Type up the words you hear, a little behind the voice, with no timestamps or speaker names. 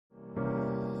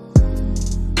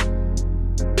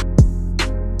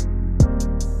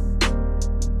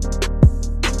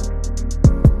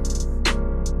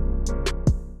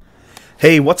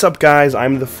Hey, what's up guys?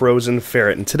 I'm the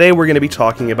MrFrozenFerret, and today we're going to be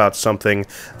talking about something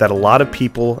that a lot of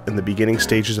people in the beginning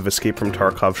stages of Escape from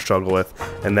Tarkov struggle with,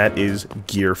 and that is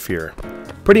gear fear.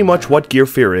 Pretty much what gear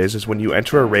fear is when you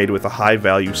enter a raid with a high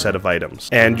value set of items,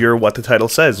 and you're what the title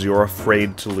says, you're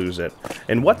afraid to lose it.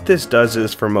 And what this does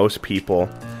is, for most people,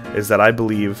 is that I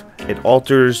believe it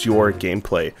alters your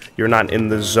gameplay. You're not in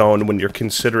the zone when you're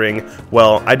considering,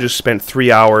 well, I just spent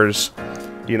 3 hours,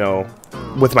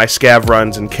 with my scav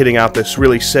runs and kitting out this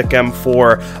really sick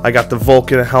M4. I got the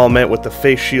Vulcan helmet with the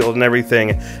face shield and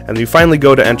everything, and you finally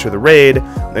go to enter the raid,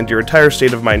 and your entire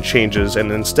state of mind changes,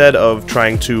 and instead of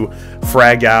trying to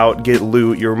frag out, get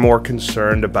loot, you're more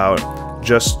concerned about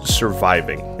just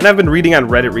surviving. And I've been reading on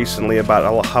Reddit recently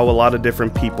about how a lot of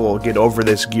different people get over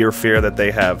this gear fear that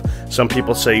they have. Some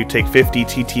people say you take 50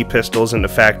 TT pistols in the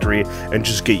factory and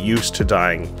just get used to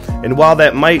dying. And while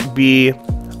that might be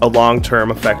a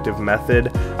long-term effective method,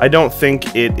 I don't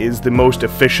think it is the most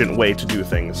efficient way to do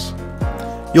things.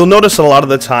 You'll notice a lot of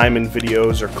the time in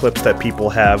videos or clips that people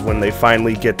have when they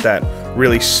finally get that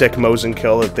really sick Mosin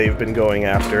kill that they've been going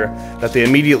after, that they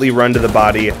immediately run to the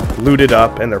body, loot it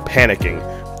up, and they're panicking,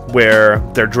 where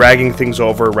they're dragging things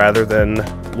over rather than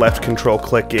left control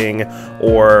clicking,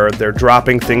 or they're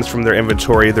dropping things from their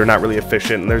inventory, they're not really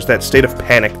efficient, and there's that state of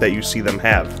panic that you see them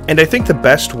have. And I think the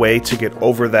best way to get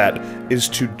over that is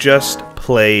to just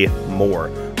play more.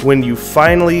 When you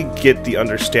finally get the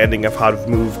understanding of how to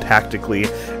move tactically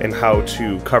and how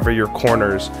to cover your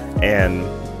corners and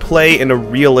play in a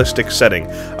realistic setting.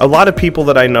 A lot of people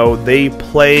that I know, they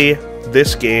play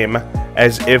this game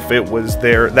as if it was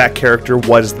that character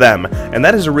was them, and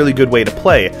that is a really good way to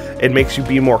play. It makes you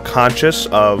be more conscious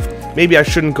of, maybe I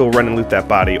shouldn't go run and loot that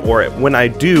body, or when I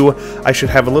do, I should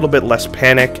have a little bit less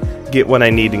panic, get what I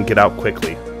need, and get out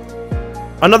quickly.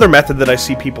 Another method that I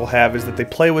see people have is that they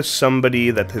play with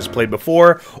somebody that has played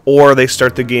before, or they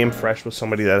start the game fresh with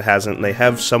somebody that hasn't, and they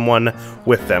have someone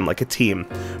with them, like a team.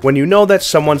 When you know that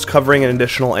someone's covering an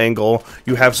additional angle,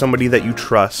 you have somebody that you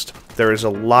trust, there is a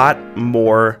lot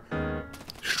more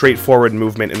straightforward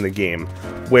movement in the game.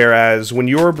 Whereas when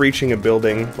you're breaching a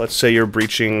building, let's say you're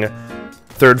breaching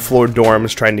 3rd floor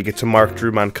dorms trying to get to Mark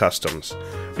Drumont Customs,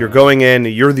 you're going in,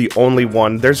 you're the only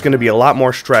one, there's going to be a lot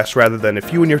more stress rather than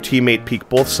if you and your teammate peek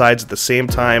both sides at the same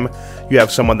time, you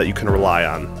have someone that you can rely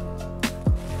on.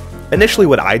 Initially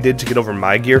what I did to get over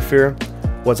my gear fear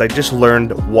was I just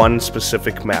learned one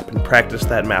specific map and practiced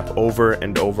that map over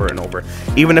and over and over.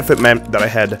 Even if it meant that I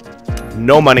had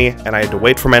no money and I had to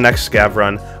wait for my next scav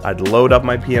run, I'd load up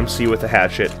my PMC with a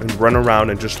hatchet and run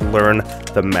around and just learn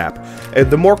the map.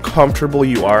 And the more comfortable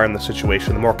you are in the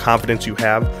situation, the more confidence you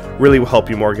have, really will help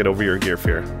you more get over your gear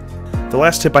fear. The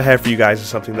last tip I have for you guys is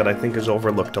something that I think is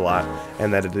overlooked a lot,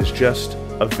 and that it is just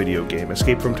a video game.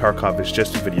 Escape from Tarkov is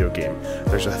just a video game.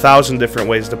 There's 1,000 different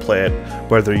ways to play it,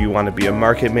 whether you want to be a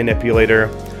market manipulator,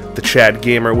 the Chad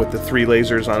gamer with the 3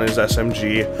 lasers on his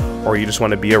SMG, or you just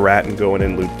want to be a rat and go in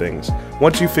and loot things.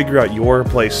 Once you figure out your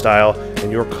play style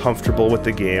and you're comfortable with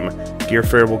the game, gear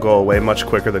fear will go away much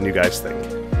quicker than you guys think.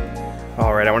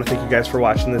 Alright, I want to thank you guys for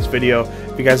watching this video.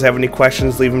 If you guys have any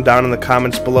questions, leave them down in the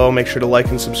comments below. Make sure to like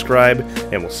and subscribe,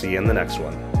 and we'll see you in the next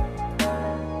one.